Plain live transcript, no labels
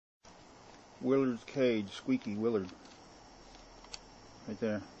Willard's cage, Squeaky Willard. Right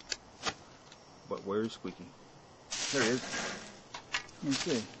there. But where's Squeaky? There he is. Let me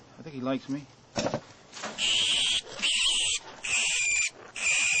see. I think he likes me.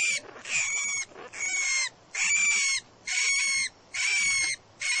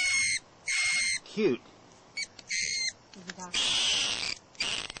 Cute.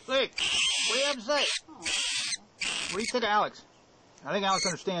 Slick, what do you have to say? Oh. What do you say to Alex? I think Alex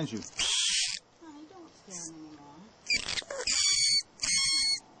understands you. I don't stand anymore.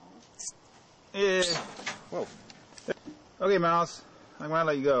 Yeah. Whoa. Okay, Mouse. I'm going to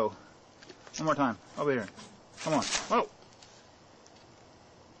let you go. One more time. Over here. Come on. Whoa.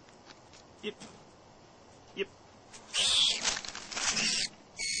 Yep. Yep.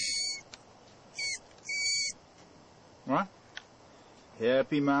 What?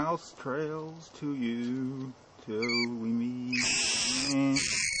 Happy mouse trails to you till we meet.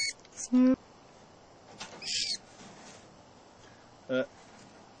 Oh.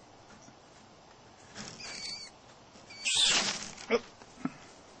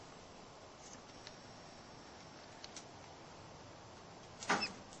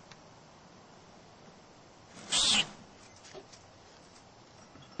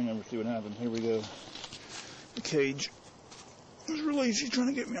 Never see what happens. Here we go. The cage. It was real easy trying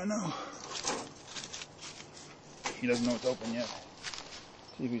to get me, I know. He doesn't know it's open yet.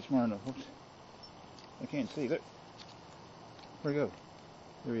 See if he's smart enough. Oops. I can't see. Look. Where'd he go?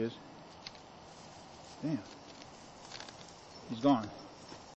 There he is. Damn. He's gone.